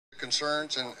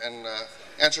concerns and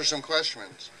answer some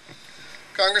questions.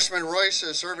 Congressman Royce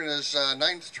is serving his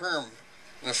ninth term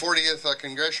in the 40th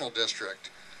Congressional District.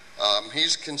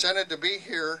 He's consented to be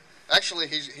here. Actually,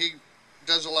 he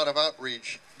does a lot of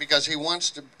outreach because he wants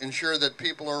to ensure that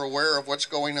people are aware of what's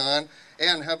going on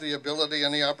and have the ability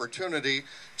and the opportunity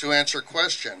to answer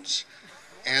questions.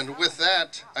 And with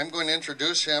that, I'm going to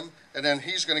introduce him, and then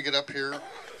he's going to get up here.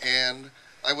 And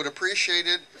I would appreciate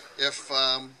it if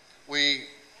we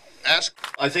ask.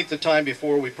 I think the time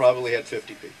before we probably had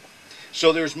 50 people.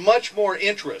 So there's much more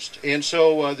interest. And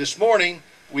so this morning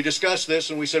we discussed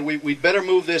this and we said we'd better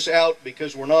move this out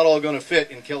because we're not all going to fit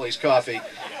in Kelly's coffee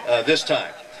this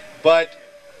time. But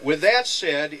with that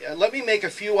said, let me make a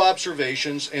few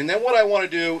observations, and then what I want to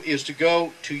do is to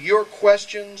go to your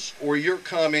questions or your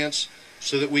comments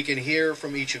so that we can hear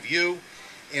from each of you.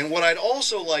 And what I'd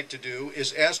also like to do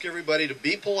is ask everybody to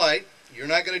be polite. You're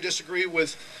not going to disagree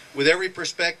with every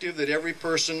perspective that every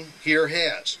person here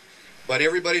has. But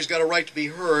everybody's got a right to be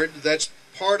heard. That's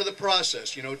part of the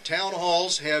process. You know, town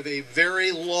halls have a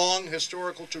very long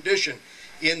historical tradition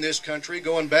in this country,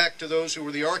 going back to those who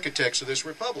were the architects of this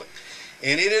republic.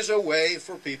 And it is a way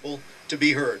for people to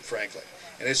be heard, frankly.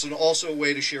 And it's also a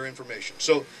way to share information.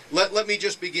 So let me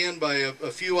just begin by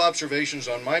a few observations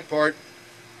on my part.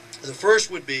 The first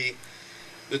would be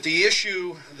that the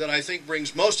issue that I think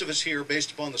brings most of us here,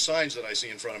 based upon the signs that I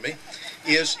see in front of me,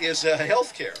 is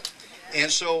health care. And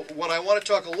so what I want to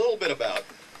talk a little bit about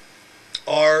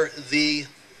are the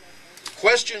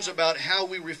questions about how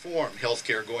we reform health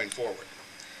care going forward.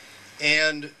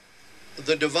 And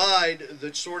the divide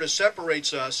that sort of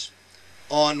separates us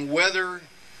on whether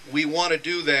we want to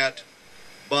do that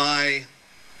by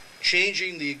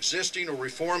changing the existing or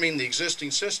reforming the existing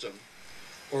system,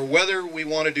 or whether we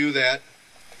want to do that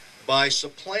by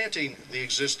supplanting the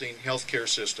existing healthcare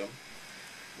system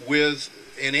with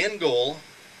an end goal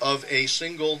of a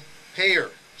single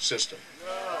payer system,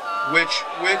 which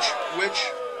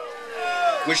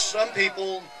some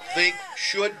people think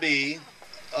should be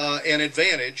an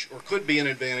advantage, or could be an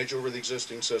advantage over the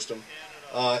existing system.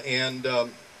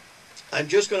 I'm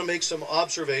just going to make some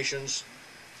observations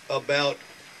about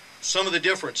some of the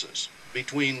differences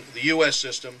between the U.S.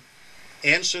 system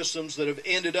and systems that have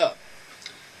ended up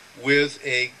with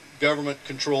a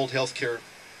government-controlled health care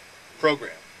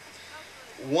program.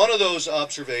 One of those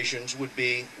observations would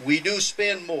be we do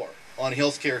spend more on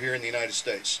health care here in the United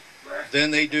States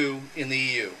than they do in the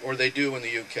EU or they do in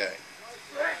the UK.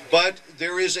 But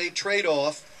there is a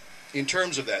trade-off in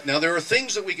terms of that. Now, there are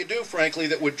things that we could do, frankly,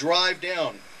 that would drive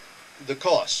down the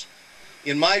costs.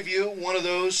 In my view, one of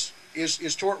those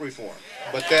is tort reform.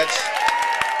 But that's,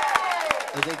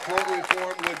 I think tort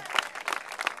reform would,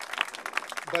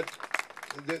 but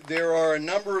there are a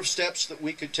number of steps that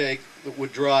we could take that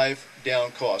would drive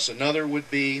down costs. Another would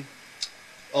be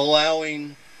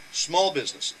allowing small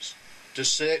businesses to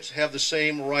have the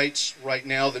same rights right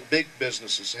now that big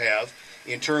businesses have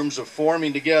in terms of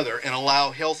forming together, and allow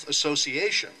health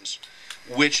associations,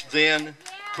 which then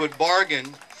could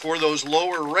bargain for those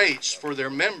lower rates for their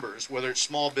members, whether it's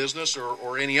small business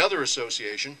or any other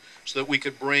association, so that we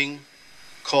could bring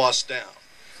costs down.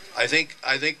 I think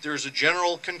there's a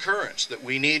general concurrence that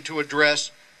we need to address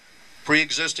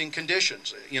pre-existing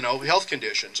conditions, health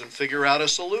conditions, and figure out a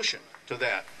solution to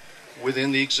that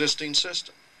within the existing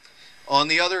system. On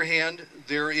the other hand,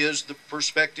 there is the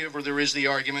perspective, or there is the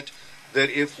argument, that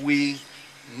if we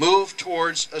move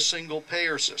towards a single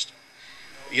payer system,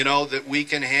 that we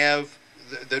can have,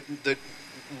 that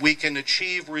we can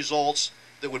achieve results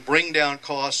that would bring down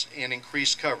costs and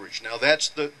increase coverage. Now, that's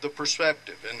the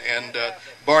perspective. And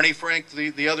Barney Frank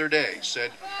the other day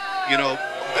said, hold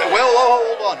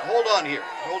on here.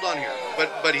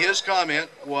 But his comment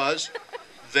was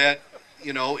that,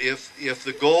 if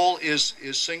the goal is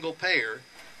single payer,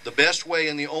 the best way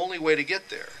and the only way to get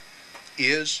there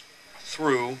is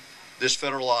through this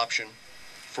federal option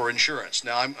for insurance.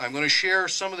 Now, I'm going to share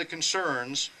some of the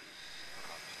concerns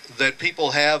that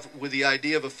people have with the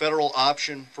idea of a federal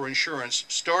option for insurance,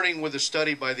 starting with a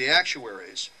study by the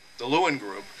actuaries, the Lewin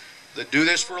Group, that do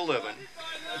this for a living,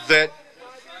 that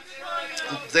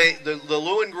the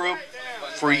Lewin Group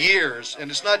for years, and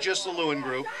it's not just the Lewin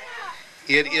Group,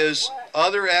 it is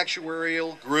other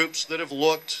actuarial groups that have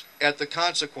looked at the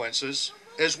consequences,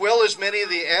 as well as many of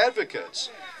the advocates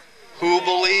who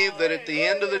believe that at the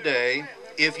end of the day,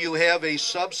 if you have a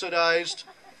subsidized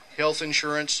health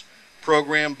insurance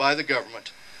program by the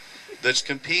government that's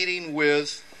competing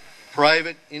with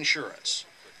private insurance,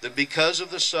 that because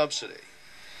of the subsidy,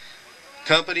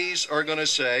 companies are going to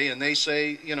say, and they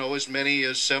say, as many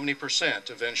as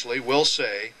 70% eventually will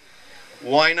say,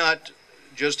 why not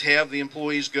just have the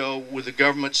employees go with the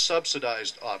government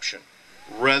subsidized option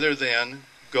rather than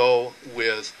go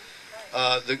with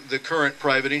the current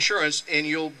private insurance, and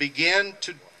you'll begin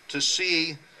to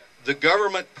see the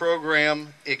government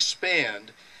program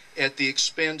expand at the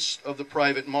expense of the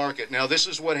private market. Now, this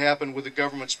is what happened with the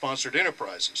government-sponsored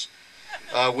enterprises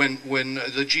when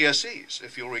the GSEs,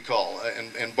 if you'll recall,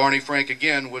 and Barney Frank,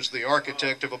 again, was the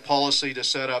architect of a policy to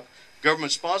set up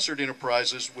government-sponsored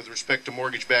enterprises with respect to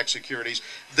mortgage-backed securities.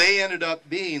 They ended up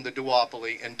being the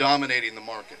duopoly and dominating the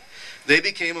market. They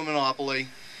became a monopoly,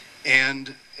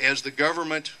 and as the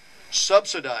government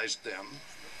subsidized them,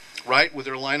 right, with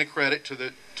their line of credit to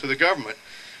the government,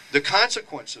 the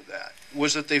consequence of that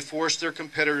was that they forced their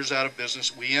competitors out of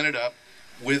business. We ended up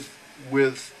with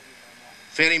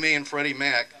Fannie Mae and Freddie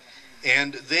Mac,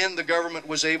 and then the government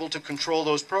was able to control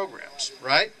those programs,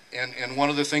 right? And one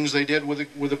of the things they did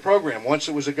with the program, once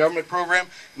it was a government program,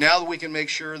 now we can make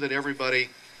sure that everybody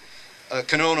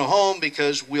can own a home,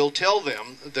 because we'll tell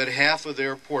them that half of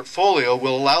their portfolio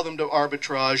will allow them to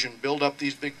arbitrage and build up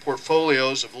these big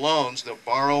portfolios of loans. They'll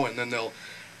borrow, and then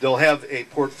they'll have a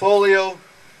portfolio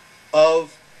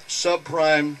of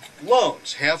subprime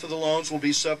loans. Half of the loans will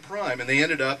be subprime, and they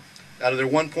ended up, out of their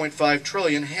 $1.5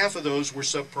 trillion, half of those were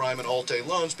subprime and Alt-A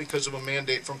loans because of a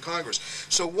mandate from Congress.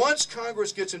 So once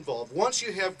Congress gets involved, once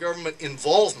you have government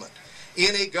involvement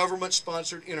in a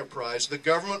government-sponsored enterprise, the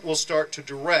government will start to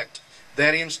direct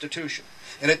that institution.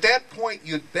 And at that point,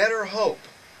 you'd better hope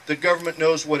the government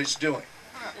knows what it's doing.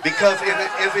 Because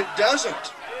if it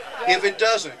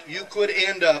doesn't, you could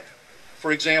end up,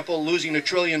 for example, losing $1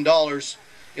 trillion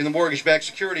in the mortgage-backed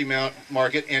security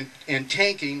market and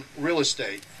tanking real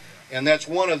estate. And that's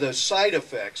one of the side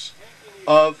effects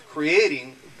of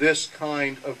creating this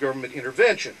kind of government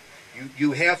intervention.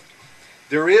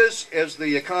 There is, as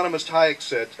the economist Hayek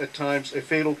said, at times a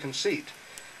fatal conceit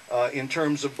in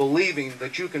terms of believing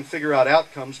that you can figure out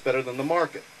outcomes better than the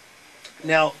market.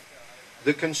 Now,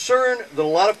 the concern that a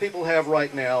lot of people have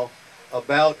right now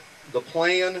about the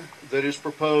plan that is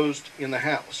proposed in the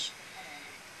House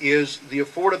is the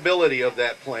affordability of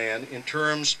that plan in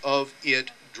terms of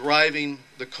it driving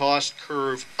the cost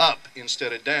curve up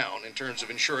instead of down in terms of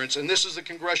insurance. And this is the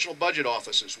Congressional Budget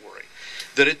Office's worry,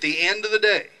 that at the end of the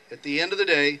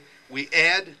day, we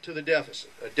add to the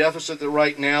deficit, a deficit that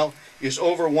right now is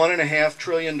over $1.5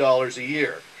 trillion a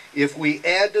year. If we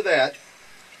add to that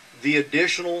the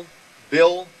additional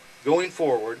bill going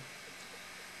forward,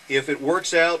 if it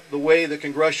works out the way the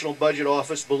Congressional Budget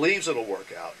Office believes it'll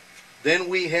work out, then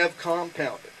we have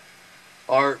compounded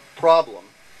our problem.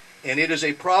 And it is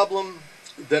a problem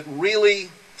that really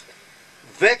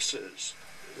vexes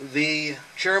the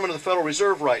chairman of the Federal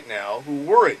Reserve right now, who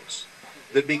worries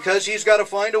that because he's got to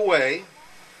find a way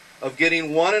of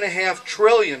getting $1.5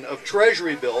 trillion of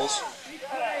Treasury bills,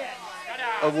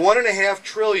 of $1.5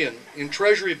 trillion in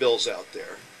Treasury bills out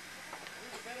there,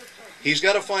 he's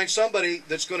got to find somebody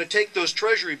that's going to take those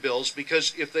Treasury bills,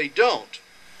 because if they don't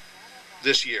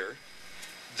this year,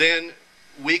 then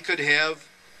we could have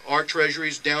our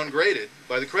treasuries downgraded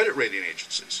by the credit rating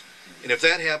agencies. And if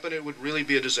that happened, it would really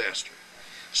be a disaster.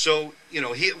 So,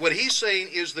 what he's saying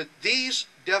is that these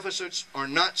deficits are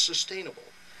not sustainable,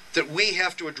 that we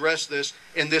have to address this,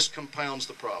 and this compounds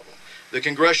the problem. The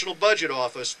Congressional Budget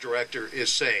Office director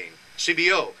is saying,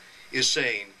 CBO is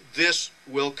saying, this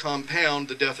will compound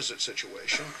the deficit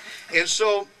situation. And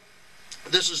so,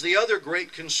 this is the other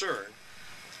great concern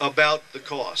about the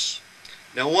costs.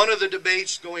 Now, one of the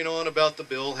debates going on about the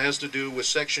bill has to do with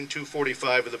Section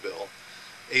 245 of the bill,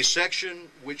 a section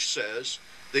which says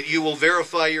that you will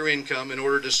verify your income in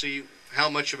order to see how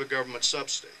much of a government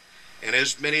subsidy. And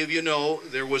as many of you know,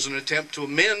 there was an attempt to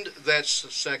amend that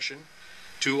section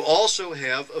to also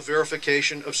have a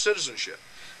verification of citizenship.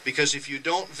 Because if you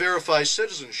don't verify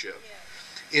citizenship,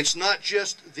 it's not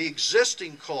just the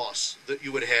existing costs that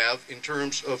you would have in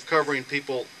terms of covering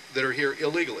people that are here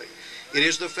illegally. It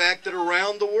is the fact that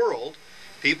around the world,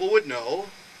 people would know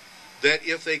that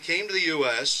if they came to the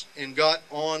U.S. and got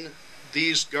on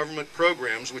these government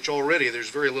programs, which already there's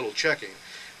very little checking,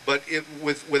 but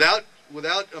without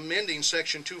amending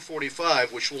Section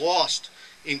 245, which lost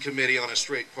in committee on a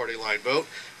straight party line vote,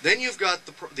 then you've got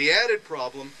the added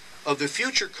problem of the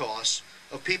future costs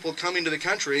of people coming to the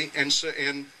country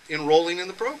and enrolling in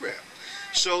the program.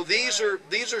 So these are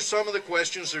some of the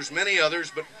questions. There's many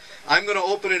others, but I'm going to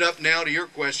open it up now to your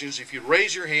questions. If you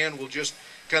raise your hand, we'll just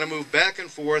kind of move back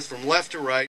and forth from left to right.